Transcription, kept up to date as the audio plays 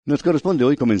Nos corresponde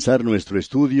hoy comenzar nuestro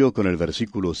estudio con el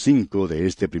versículo 5 de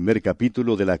este primer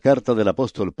capítulo de la carta del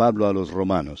apóstol Pablo a los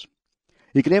Romanos.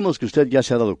 Y creemos que usted ya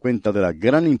se ha dado cuenta de la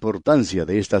gran importancia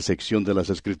de esta sección de las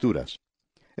Escrituras.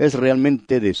 Es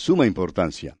realmente de suma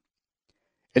importancia.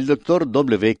 El doctor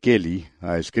W. Kelly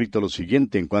ha escrito lo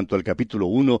siguiente en cuanto al capítulo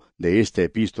 1 de esta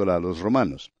epístola a los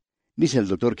Romanos. Dice el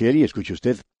doctor Kelly, escuche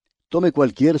usted, tome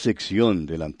cualquier sección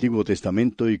del Antiguo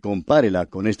Testamento y compárela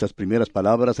con estas primeras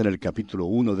palabras en el capítulo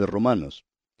 1 de Romanos.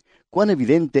 Cuán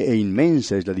evidente e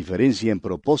inmensa es la diferencia en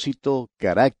propósito,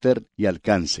 carácter y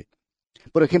alcance.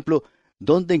 Por ejemplo,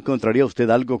 ¿dónde encontraría usted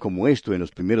algo como esto en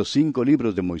los primeros 5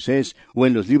 libros de Moisés o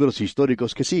en los libros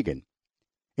históricos que siguen?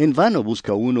 En vano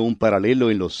busca uno un paralelo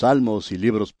en los Salmos y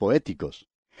Libros poéticos.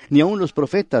 Ni aun los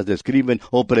profetas describen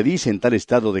o predicen tal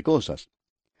estado de cosas.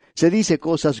 Se dice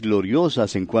cosas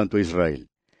gloriosas en cuanto a Israel,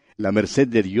 la merced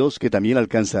de Dios que también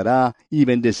alcanzará y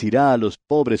bendecirá a los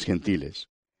pobres gentiles,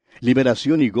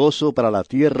 liberación y gozo para la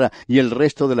tierra y el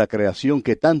resto de la creación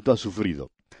que tanto ha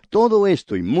sufrido. Todo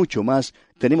esto y mucho más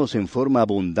tenemos en forma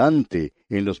abundante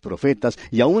en los profetas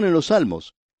y aun en los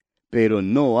salmos, pero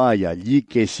no hay allí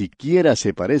que siquiera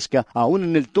se parezca, aun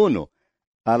en el tono,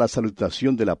 a la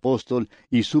salutación del apóstol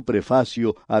y su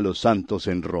prefacio a los santos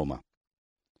en Roma.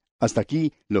 Hasta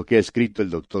aquí lo que ha escrito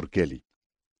el doctor Kelly.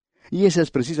 Y esa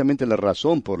es precisamente la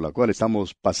razón por la cual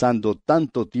estamos pasando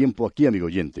tanto tiempo aquí, amigo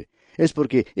oyente. Es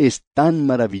porque es tan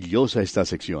maravillosa esta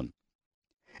sección.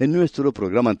 En nuestro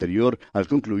programa anterior, al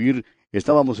concluir,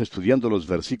 estábamos estudiando los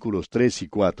versículos 3 y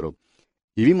 4,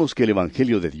 y vimos que el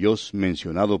Evangelio de Dios,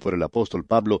 mencionado por el apóstol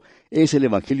Pablo, es el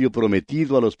Evangelio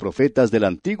prometido a los profetas del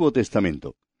Antiguo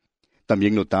Testamento.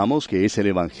 También notamos que es el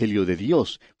Evangelio de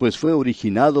Dios, pues fue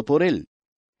originado por Él.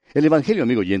 El Evangelio,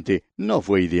 amigo oyente, no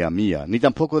fue idea mía, ni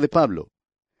tampoco de Pablo.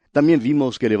 También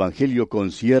vimos que el Evangelio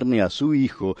concierne a su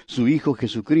Hijo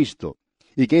Jesucristo,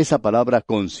 y que esa palabra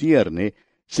concierne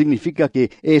significa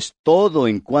que es todo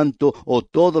en cuanto o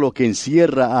todo lo que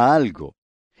encierra a algo.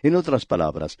 En otras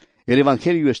palabras, el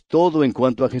Evangelio es todo en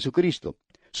cuanto a Jesucristo.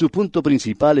 Su punto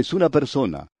principal es una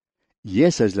persona, y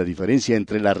esa es la diferencia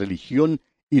entre la religión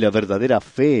y la verdadera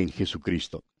fe en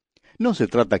Jesucristo. No se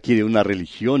trata aquí de una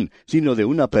religión, sino de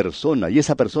una persona, y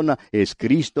esa persona es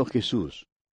Cristo Jesús.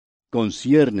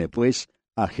 Concierne, pues,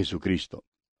 a Jesucristo.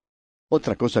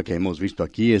 Otra cosa que hemos visto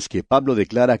aquí es que Pablo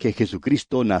declara que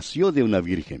Jesucristo nació de una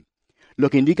virgen,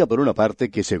 lo que indica por una parte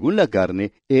que según la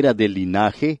carne era del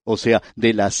linaje, o sea,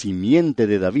 de la simiente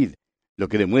de David, lo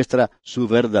que demuestra su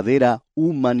verdadera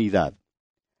humanidad.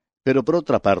 Pero por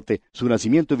otra parte, su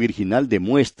nacimiento virginal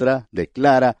demuestra,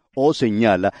 declara o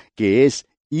señala que es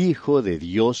Hijo de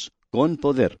Dios con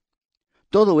poder.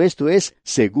 Todo esto es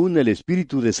según el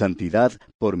Espíritu de Santidad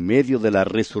por medio de la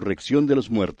resurrección de los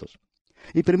muertos.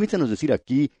 Y permítanos decir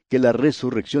aquí que la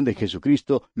resurrección de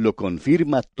Jesucristo lo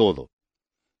confirma todo.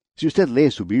 Si usted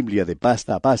lee su Biblia de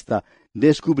pasta a pasta,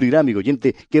 descubrirá, amigo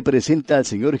oyente, que presenta al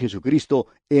Señor Jesucristo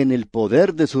en el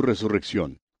poder de su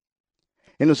resurrección.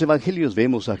 En los Evangelios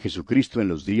vemos a Jesucristo en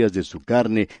los días de su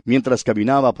carne, mientras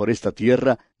caminaba por esta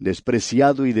tierra,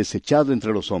 despreciado y desechado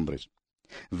entre los hombres.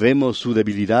 Vemos su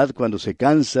debilidad cuando se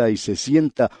cansa y se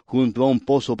sienta junto a un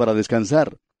pozo para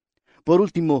descansar. Por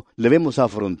último, le vemos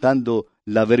afrontando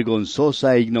la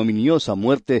vergonzosa e ignominiosa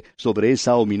muerte sobre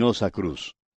esa ominosa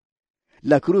cruz.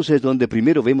 La cruz es donde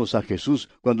primero vemos a Jesús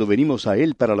cuando venimos a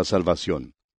Él para la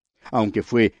salvación. Aunque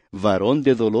fue varón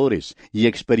de dolores y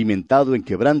experimentado en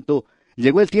quebranto,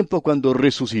 llegó el tiempo cuando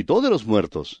resucitó de los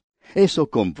muertos. Eso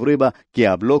comprueba que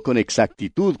habló con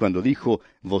exactitud cuando dijo,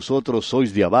 «Vosotros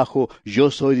sois de abajo, yo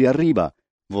soy de arriba.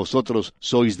 Vosotros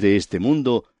sois de este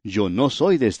mundo, yo no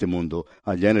soy de este mundo»,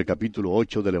 allá en el capítulo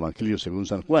 8 del Evangelio según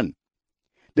San Juan.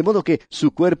 De modo que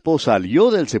su cuerpo salió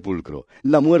del sepulcro.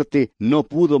 La muerte no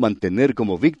pudo mantener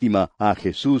como víctima a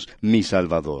Jesús, mi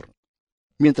Salvador.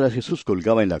 Mientras Jesús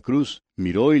colgaba en la cruz,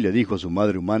 miró y le dijo a su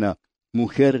madre humana,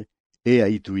 «Mujer, he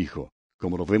ahí tu hijo»,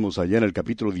 como lo vemos allá en el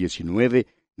capítulo 19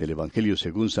 del Evangelio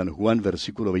según San Juan,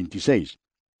 versículo 26.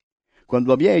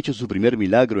 Cuando había hecho su primer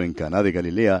milagro en Caná de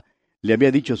Galilea, le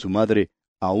había dicho a su madre,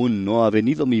 «Aún no ha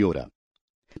venido mi hora».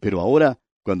 Pero ahora,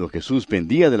 cuando Jesús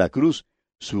pendía de la cruz,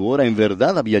 su hora en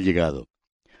verdad había llegado.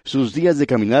 Sus días de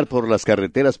caminar por las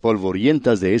carreteras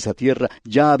polvorientas de esa tierra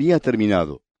ya había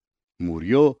terminado.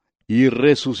 Murió y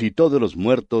resucitó de los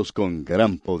muertos con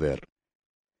gran poder.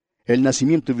 El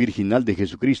nacimiento virginal de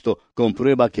Jesucristo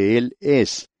comprueba que Él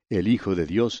es el Hijo de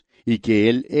Dios y que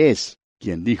Él es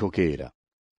quien dijo que era.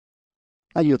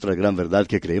 Hay otra gran verdad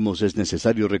que creemos es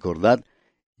necesario recordar,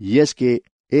 y es que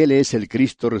Él es el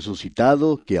Cristo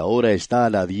resucitado que ahora está a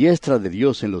la diestra de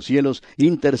Dios en los cielos,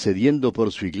 intercediendo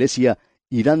por su iglesia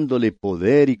y dándole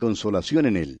poder y consolación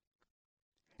en Él.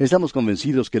 Estamos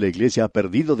convencidos que la Iglesia ha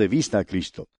perdido de vista a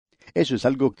Cristo. Eso es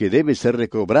algo que debe ser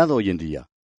recobrado hoy en día.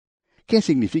 ¿Qué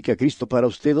significa Cristo para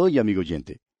usted hoy, amigo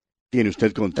oyente? ¿Tiene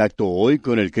usted contacto hoy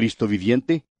con el Cristo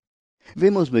viviente?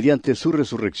 Vemos mediante su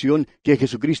resurrección que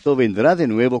Jesucristo vendrá de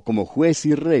nuevo como juez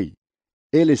y rey.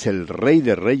 Él es el Rey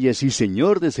de reyes y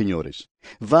Señor de señores.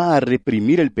 Va a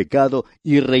reprimir el pecado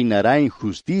y reinará en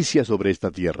justicia sobre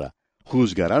esta tierra.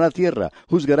 Juzgará la tierra,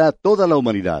 juzgará a toda la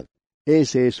humanidad.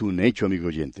 Ese es un hecho, amigo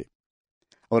oyente.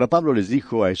 Ahora Pablo les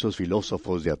dijo a esos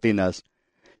filósofos de Atenas,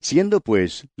 siendo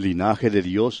pues linaje de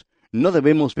Dios, no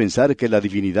debemos pensar que la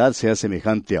divinidad sea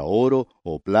semejante a oro,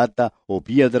 o plata, o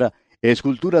piedra,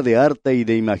 escultura de arte y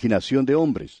de imaginación de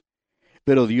hombres.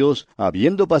 Pero Dios,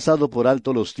 habiendo pasado por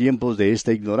alto los tiempos de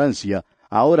esta ignorancia,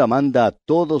 ahora manda a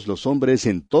todos los hombres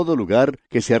en todo lugar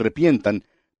que se arrepientan,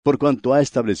 por cuanto ha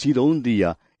establecido un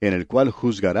día en el cual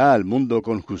juzgará al mundo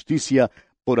con justicia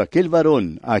por aquel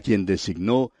varón a quien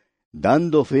designó,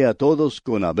 dando fe a todos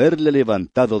con haberle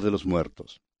levantado de los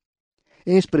muertos.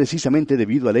 Es precisamente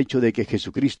debido al hecho de que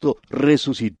Jesucristo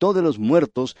resucitó de los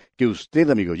muertos que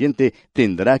usted, amigo oyente,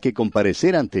 tendrá que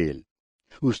comparecer ante Él.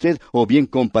 Usted o bien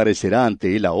comparecerá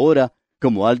ante Él ahora,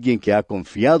 como alguien que ha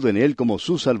confiado en Él como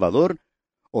su Salvador,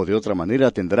 o de otra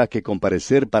manera tendrá que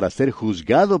comparecer para ser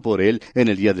juzgado por Él en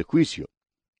el día del juicio.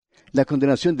 La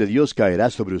condenación de Dios caerá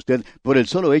sobre usted por el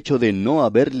solo hecho de no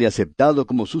haberle aceptado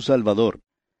como su Salvador.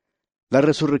 La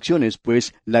resurrección es,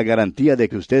 pues, la garantía de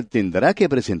que usted tendrá que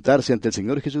presentarse ante el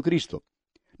Señor Jesucristo.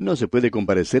 No se puede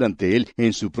comparecer ante Él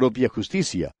en su propia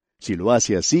justicia. Si lo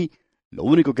hace así, lo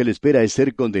único que le espera es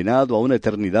ser condenado a una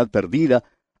eternidad perdida,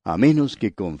 a menos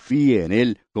que confíe en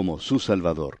Él como su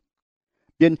Salvador.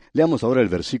 Bien, leamos ahora el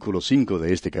versículo 5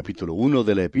 de este capítulo 1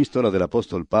 de la epístola del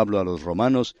apóstol Pablo a los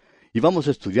Romanos, y vamos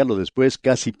a estudiarlo después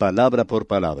casi palabra por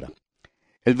palabra.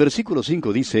 El versículo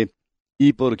 5 dice,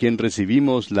 y por quien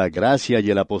recibimos la gracia y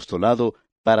el apostolado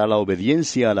para la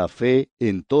obediencia a la fe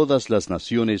en todas las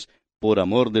naciones, por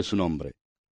amor de su nombre.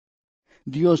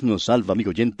 Dios nos salva, amigo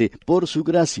oyente, por su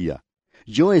gracia.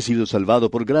 Yo he sido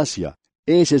salvado por gracia.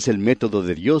 Ese es el método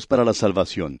de Dios para la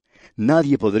salvación.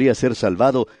 Nadie podría ser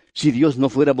salvado si Dios no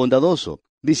fuera bondadoso.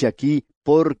 Dice aquí,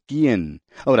 ¿por quién?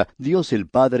 Ahora, Dios el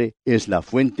Padre es la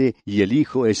fuente y el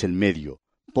Hijo es el medio.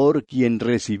 Por quien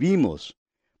recibimos.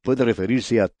 Puede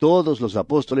referirse a todos los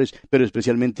apóstoles, pero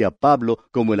especialmente a Pablo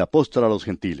como el apóstol a los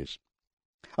gentiles.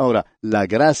 Ahora, la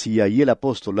gracia y el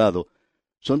apostolado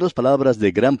son dos palabras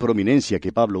de gran prominencia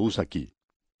que Pablo usa aquí.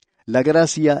 La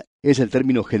gracia es el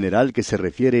término general que se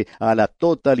refiere a la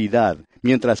totalidad,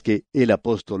 mientras que el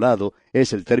apostolado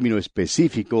es el término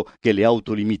específico que le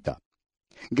autolimita.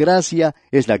 Gracia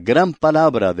es la gran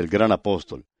palabra del gran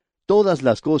apóstol. Todas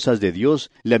las cosas de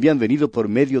Dios le habían venido por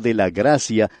medio de la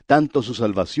gracia, tanto su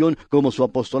salvación como su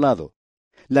apostolado.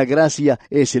 La gracia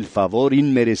es el favor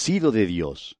inmerecido de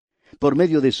Dios. Por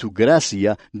medio de su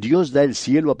gracia, Dios da el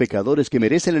cielo a pecadores que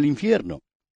merecen el infierno.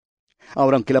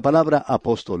 Ahora, aunque la palabra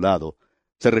apostolado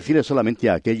se refiere solamente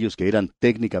a aquellos que eran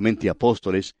técnicamente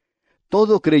apóstoles,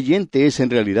 todo creyente es en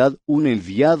realidad un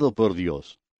enviado por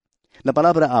Dios. La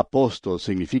palabra apóstol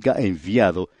significa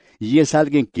enviado, y es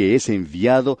alguien que es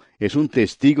enviado, es un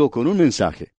testigo con un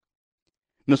mensaje.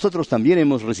 Nosotros también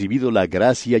hemos recibido la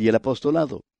gracia y el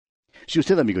apostolado. Si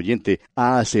usted, amigo oyente,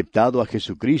 ha aceptado a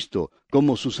Jesucristo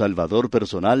como su Salvador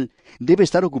personal, debe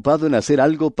estar ocupado en hacer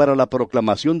algo para la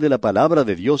proclamación de la palabra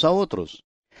de Dios a otros.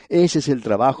 Ese es el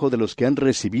trabajo de los que han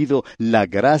recibido la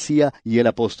gracia y el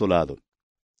apostolado.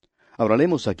 Ahora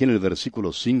leemos aquí en el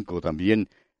versículo 5 también,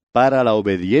 para la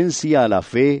obediencia a la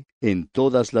fe en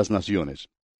todas las naciones.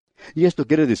 Y esto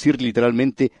quiere decir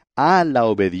literalmente a la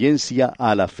obediencia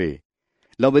a la fe.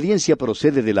 La obediencia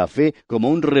procede de la fe como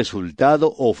un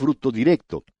resultado o fruto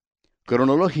directo.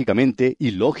 Cronológicamente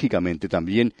y lógicamente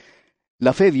también,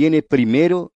 la fe viene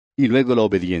primero y luego la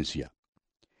obediencia.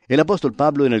 El apóstol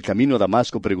Pablo en el camino a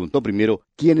Damasco preguntó primero,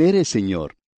 ¿quién eres,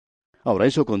 Señor? Ahora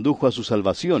eso condujo a su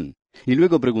salvación, y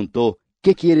luego preguntó,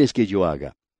 ¿qué quieres que yo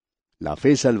haga? La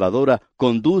fe salvadora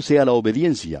conduce a la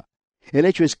obediencia. El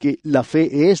hecho es que la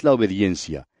fe es la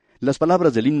obediencia. Las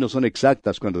palabras del himno son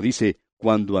exactas cuando dice,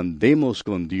 cuando andemos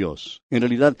con Dios. En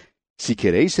realidad, si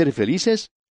queréis ser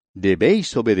felices,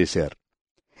 debéis obedecer.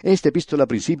 Esta epístola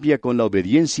principia con la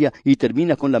obediencia y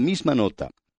termina con la misma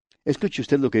nota. Escuche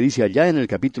usted lo que dice allá en el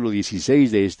capítulo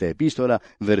 16 de esta epístola,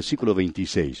 versículo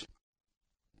 26.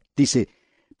 Dice,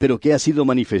 pero que ha sido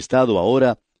manifestado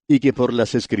ahora, y que por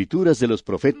las escrituras de los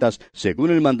profetas,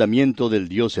 según el mandamiento del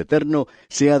Dios eterno,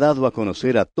 se ha dado a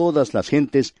conocer a todas las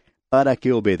gentes, para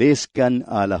que obedezcan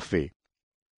a la fe.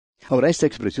 Ahora, esta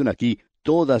expresión aquí,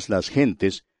 todas las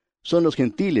gentes, son los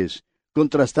gentiles,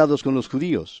 contrastados con los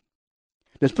judíos.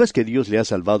 Después que Dios le ha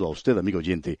salvado a usted, amigo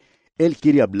oyente, Él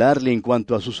quiere hablarle en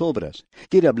cuanto a sus obras,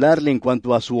 quiere hablarle en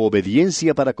cuanto a su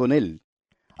obediencia para con Él.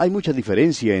 Hay mucha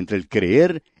diferencia entre el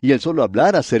creer y el solo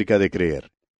hablar acerca de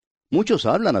creer. Muchos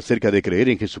hablan acerca de creer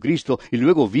en Jesucristo y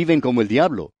luego viven como el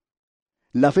diablo.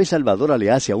 La fe salvadora le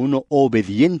hace a uno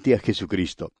obediente a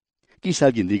Jesucristo. Quizá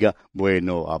alguien diga,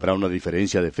 bueno, ¿habrá una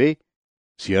diferencia de fe?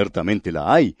 Ciertamente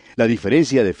la hay. La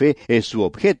diferencia de fe es su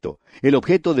objeto. El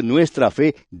objeto de nuestra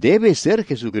fe debe ser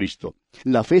Jesucristo.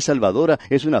 La fe salvadora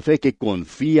es una fe que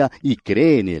confía y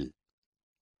cree en Él.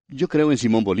 Yo creo en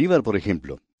Simón Bolívar, por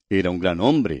ejemplo. Era un gran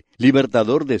hombre,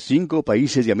 libertador de 5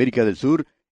 países de América del Sur,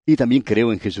 y también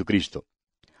creo en Jesucristo.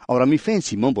 Ahora, mi fe en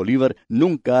Simón Bolívar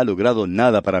nunca ha logrado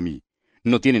nada para mí.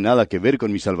 No tiene nada que ver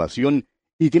con mi salvación,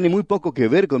 y tiene muy poco que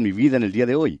ver con mi vida en el día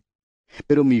de hoy.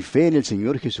 Pero mi fe en el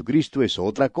Señor Jesucristo es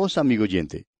otra cosa, amigo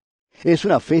oyente. Es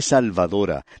una fe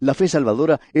salvadora. La fe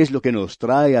salvadora es lo que nos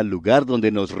trae al lugar donde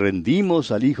nos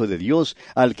rendimos al Hijo de Dios,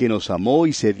 al que nos amó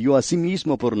y se dio a sí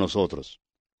mismo por nosotros.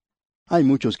 Hay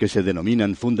muchos que se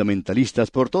denominan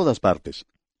fundamentalistas por todas partes,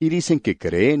 y dicen que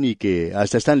creen y que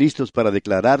hasta están listos para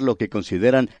declarar lo que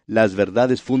consideran las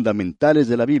verdades fundamentales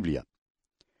de la Biblia.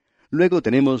 Luego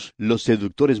tenemos los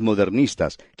seductores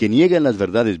modernistas, que niegan las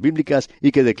verdades bíblicas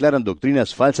y que declaran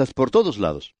doctrinas falsas por todos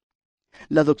lados.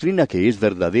 La doctrina que es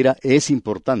verdadera es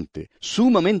importante,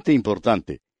 sumamente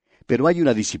importante, pero hay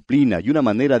una disciplina y una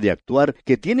manera de actuar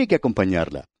que tiene que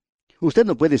acompañarla. Usted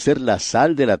no puede ser la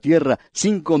sal de la tierra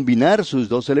sin combinar sus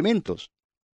 2 elementos.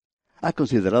 ¿Ha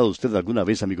considerado usted alguna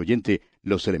vez, amigo oyente,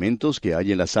 los elementos que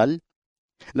hay en la sal?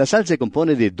 La sal se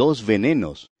compone de 2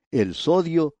 venenos, el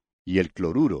sodio y el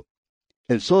cloruro.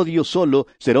 El sodio solo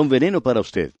será un veneno para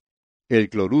usted. El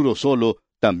cloruro solo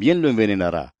también lo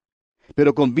envenenará.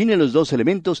 Pero combine los 2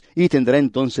 elementos y tendrá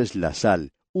entonces la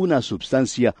sal, una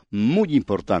sustancia muy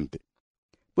importante.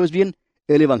 Pues bien,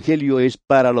 el Evangelio es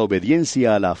para la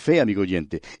obediencia a la fe, amigo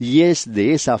oyente, y es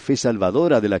de esa fe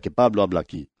salvadora de la que Pablo habla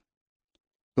aquí.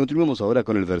 Continuemos ahora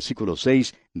con el versículo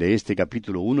 6 de este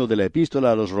capítulo 1 de la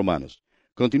epístola a los Romanos.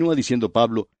 Continúa diciendo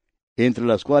Pablo, entre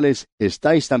las cuales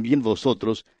estáis también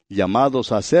vosotros,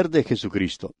 llamados a ser de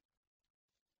Jesucristo.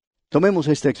 Tomemos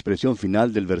esta expresión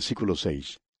final del versículo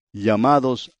 6,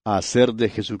 llamados a ser de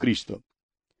Jesucristo.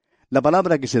 La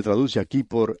palabra que se traduce aquí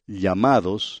por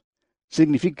llamados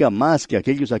significa más que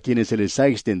aquellos a quienes se les ha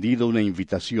extendido una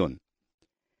invitación.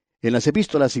 En las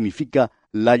epístolas significa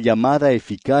la llamada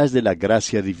eficaz de la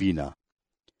gracia divina.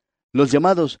 Los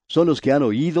llamados son los que han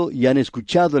oído y han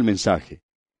escuchado el mensaje.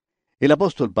 El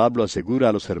apóstol Pablo asegura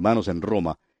a los hermanos en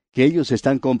Roma que ellos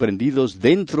están comprendidos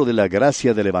dentro de la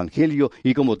gracia del Evangelio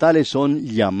y como tales son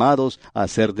llamados a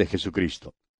ser de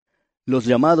Jesucristo. Los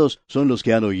llamados son los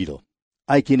que han oído.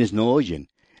 Hay quienes no oyen.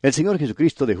 El Señor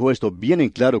Jesucristo dejó esto bien en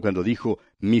claro cuando dijo,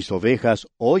 mis ovejas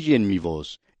oyen mi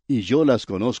voz, y yo las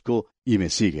conozco y me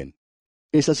siguen.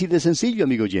 Es así de sencillo,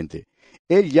 amigo oyente.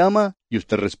 Él llama y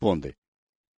usted responde.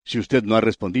 Si usted no ha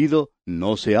respondido,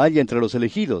 no se halla entre los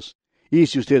elegidos. Y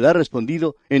si usted ha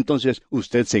respondido, entonces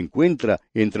usted se encuentra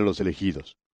entre los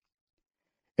elegidos.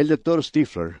 El doctor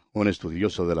Stifler, un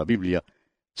estudioso de la Biblia,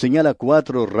 señala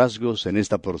 4 rasgos en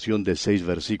esta porción de 6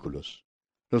 versículos,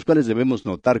 los cuales debemos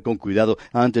notar con cuidado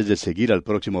antes de seguir al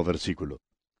próximo versículo.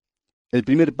 El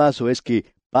primer paso es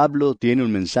que Pablo tiene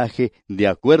un mensaje de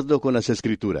acuerdo con las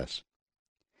Escrituras.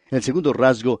 El segundo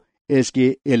rasgo es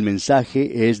que el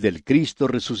mensaje es del Cristo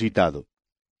resucitado.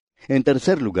 En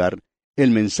tercer lugar,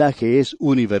 el mensaje es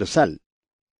universal.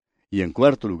 Y en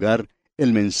cuarto lugar,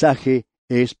 el mensaje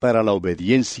es para la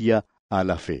obediencia a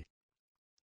la fe.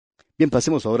 Bien,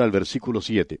 pasemos ahora al versículo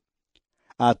 7.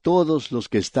 A todos los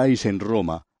que estáis en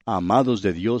Roma, amados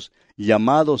de Dios,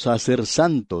 llamados a ser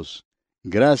santos,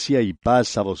 gracia y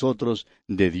paz a vosotros,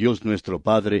 de Dios nuestro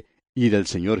Padre y del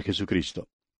Señor Jesucristo.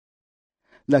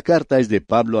 La carta es de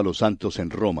Pablo a los santos en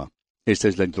Roma. Esta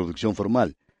es la introducción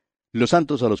formal. Los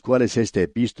santos a los cuales esta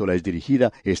epístola es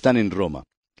dirigida están en Roma.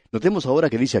 Notemos ahora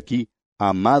que dice aquí,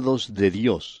 amados de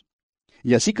Dios.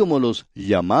 Y así como los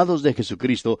llamados de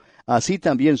Jesucristo, así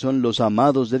también son los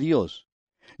amados de Dios.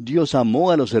 Dios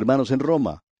amó a los hermanos en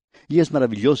Roma. Y es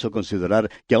maravilloso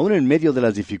considerar que aún en medio de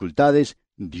las dificultades,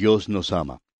 Dios nos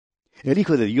ama. El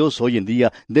Hijo de Dios hoy en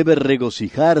día debe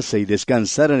regocijarse y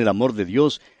descansar en el amor de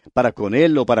Dios para con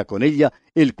él o para con ella,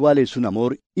 el cual es un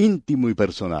amor íntimo y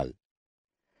personal.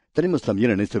 Tenemos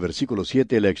también en este versículo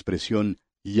 7 la expresión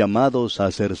llamados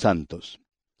a ser santos.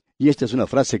 Y esta es una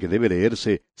frase que debe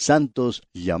leerse santos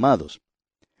llamados.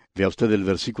 Vea usted el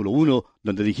versículo 1,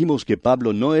 donde dijimos que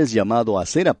Pablo no es llamado a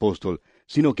ser apóstol,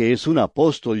 sino que es un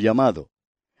apóstol llamado.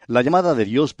 La llamada de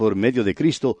Dios por medio de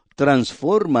Cristo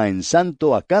transforma en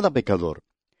santo a cada pecador.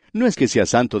 No es que sea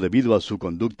santo debido a su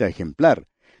conducta ejemplar,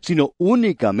 sino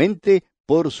únicamente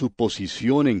por su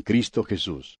posición en Cristo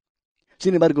Jesús.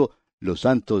 Sin embargo, los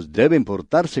santos deben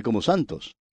portarse como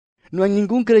santos. No hay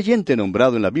ningún creyente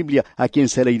nombrado en la Biblia a quien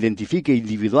se le identifique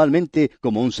individualmente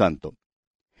como un santo.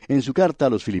 En su carta a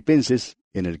los Filipenses,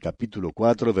 en el capítulo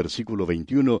 4, versículo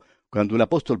 21, cuando el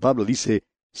apóstol Pablo dice,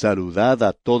 «Saludad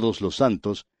a todos los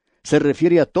santos», se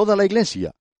refiere a toda la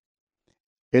iglesia.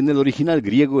 En el original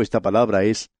griego esta palabra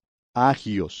es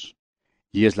agios,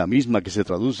 y es la misma que se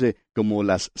traduce como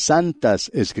las santas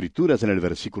escrituras en el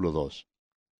versículo 2.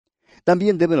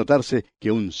 También debe notarse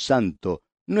que un santo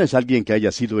no es alguien que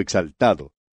haya sido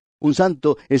exaltado. Un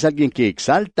santo es alguien que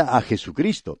exalta a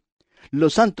Jesucristo.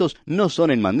 Los santos no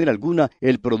son en manera alguna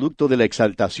el producto de la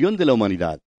exaltación de la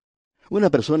humanidad. Una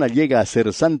persona llega a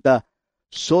ser santa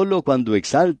solo cuando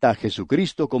exalta a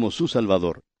Jesucristo como su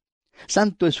Salvador.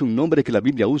 Santo es un nombre que la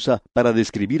Biblia usa para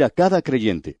describir a cada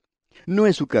creyente. No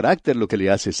es su carácter lo que le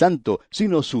hace santo,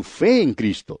 sino su fe en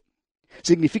Cristo.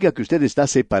 Significa que usted está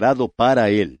separado para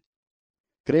Él.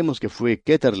 Creemos que fue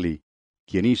Ketterly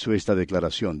quien hizo esta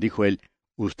declaración. Dijo él,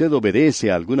 «Usted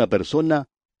obedece a alguna persona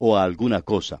o a alguna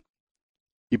cosa».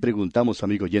 Y preguntamos,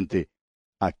 amigo oyente,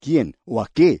 ¿a quién o a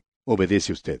qué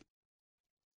obedece usted?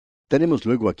 Tenemos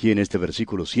luego aquí en este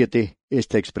versículo 7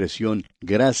 esta expresión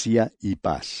gracia y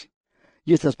paz.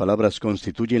 Y estas palabras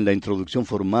constituyen la introducción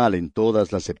formal en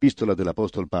todas las epístolas del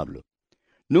apóstol Pablo.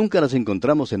 Nunca las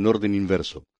encontramos en orden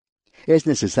inverso. Es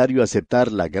necesario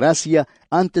aceptar la gracia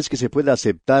antes que se pueda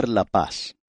aceptar la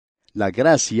paz. La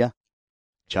gracia,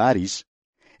 charis,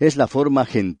 es la forma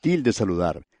gentil de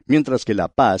saludar, mientras que la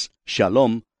paz,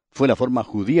 shalom, fue la forma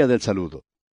judía del saludo.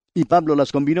 Y Pablo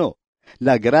las combinó.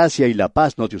 La gracia y la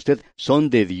paz, note usted, son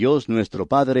de Dios nuestro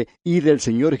Padre y del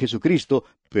Señor Jesucristo,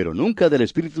 pero nunca del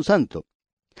Espíritu Santo.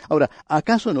 Ahora,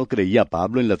 ¿acaso no creía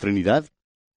Pablo en la Trinidad?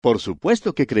 Por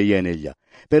supuesto que creía en ella,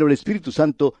 pero el Espíritu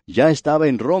Santo ya estaba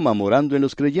en Roma morando en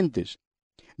los creyentes.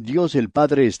 Dios el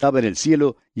Padre estaba en el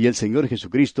cielo y el Señor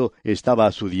Jesucristo estaba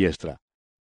a su diestra.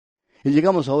 Y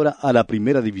llegamos ahora a la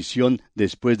primera división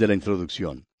después de la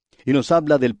introducción, y nos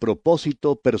habla del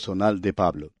propósito personal de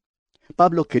Pablo.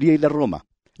 Pablo quería ir a Roma.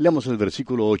 Leamos el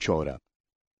versículo 8 ahora.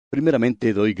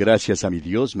 «Primeramente doy gracias a mi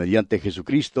Dios mediante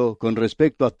Jesucristo con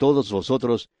respecto a todos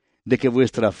vosotros, de que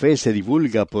vuestra fe se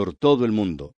divulga por todo el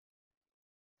mundo».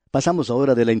 Pasamos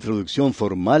ahora de la introducción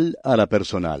formal a la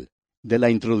personal, de la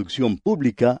introducción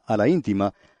pública a la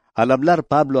íntima, al hablar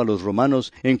Pablo a los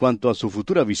romanos en cuanto a su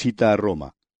futura visita a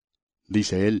Roma.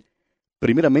 Dice él,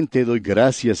 «Primeramente doy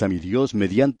gracias a mi Dios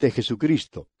mediante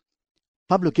Jesucristo».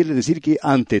 Pablo quiere decir que,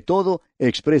 ante todo,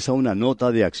 expresa una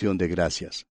nota de acción de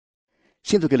gracias.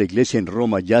 Siendo que la iglesia en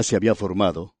Roma ya se había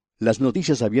formado, las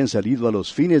noticias habían salido a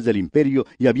los fines del imperio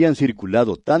y habían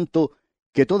circulado tanto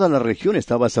que toda la región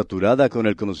estaba saturada con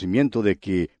el conocimiento de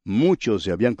que muchos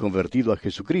se habían convertido a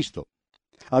Jesucristo.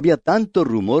 Había tanto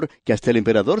rumor que hasta el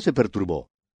emperador se perturbó.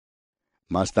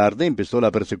 Más tarde empezó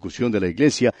la persecución de la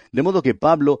iglesia, de modo que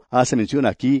Pablo hace mención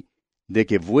aquí de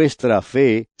que vuestra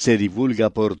fe se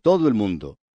divulga por todo el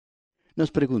mundo. Nos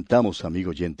preguntamos, amigo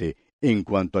oyente, en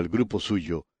cuanto al grupo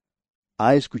suyo,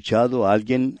 ¿ha escuchado a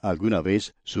alguien alguna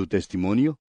vez su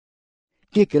testimonio?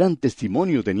 ¡Qué gran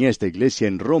testimonio tenía esta iglesia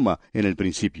en Roma en el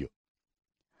principio!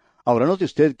 Ahora note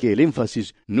usted que el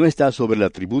énfasis no está sobre el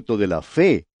atributo de la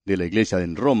fe de la iglesia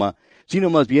en Roma, sino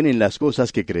más bien en las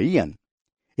cosas que creían.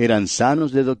 Eran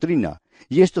sanos de doctrina,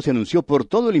 y esto se anunció por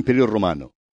todo el imperio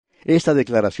romano. Esta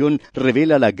declaración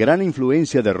revela la gran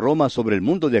influencia de Roma sobre el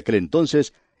mundo de aquel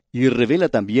entonces, y revela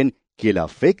también que la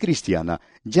fe cristiana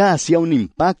ya hacía un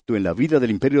impacto en la vida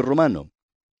del imperio romano.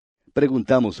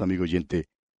 Preguntamos, amigo oyente,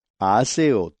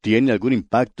 ¿hace o tiene algún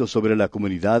impacto sobre la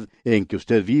comunidad en que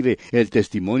usted vive el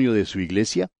testimonio de su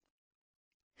iglesia?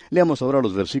 Leamos ahora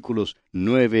los versículos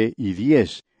 9 y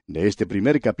 10 de este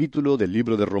primer capítulo del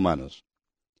libro de Romanos.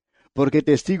 Porque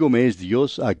testigo me es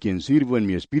Dios, a quien sirvo en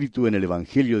mi espíritu en el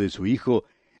evangelio de su Hijo,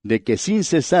 de que sin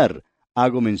cesar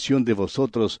hago mención de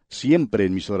vosotros siempre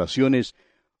en mis oraciones,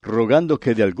 rogando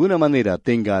que de alguna manera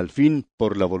tenga al fin,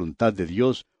 por la voluntad de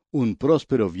Dios, un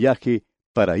próspero viaje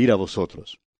para ir a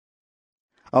vosotros.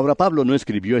 Ahora Pablo no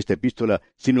escribió esta epístola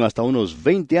sino hasta unos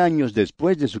 20 años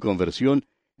después de su conversión,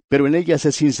 pero en ella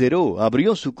se sinceró,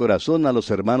 abrió su corazón a los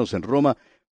hermanos en Roma,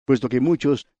 puesto que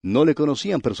muchos no le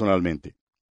conocían personalmente.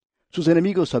 Sus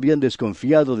enemigos habían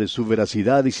desconfiado de su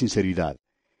veracidad y sinceridad.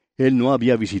 Él no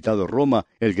había visitado Roma,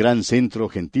 el gran centro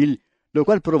gentil, lo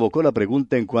cual provocó la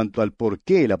pregunta en cuanto al por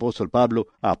qué el apóstol Pablo,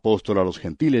 apóstol a los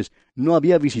gentiles, no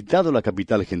había visitado la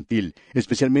capital gentil,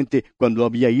 especialmente cuando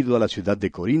había ido a la ciudad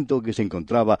de Corinto, que se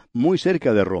encontraba muy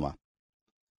cerca de Roma.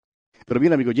 Pero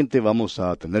bien, amigo oyente, vamos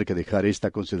a tener que dejar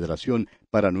esta consideración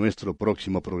para nuestro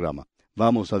próximo programa.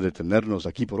 Vamos a detenernos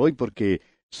aquí por hoy porque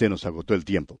se nos agotó el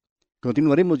tiempo.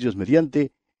 Continuaremos, Dios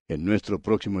mediante, en nuestro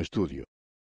próximo estudio.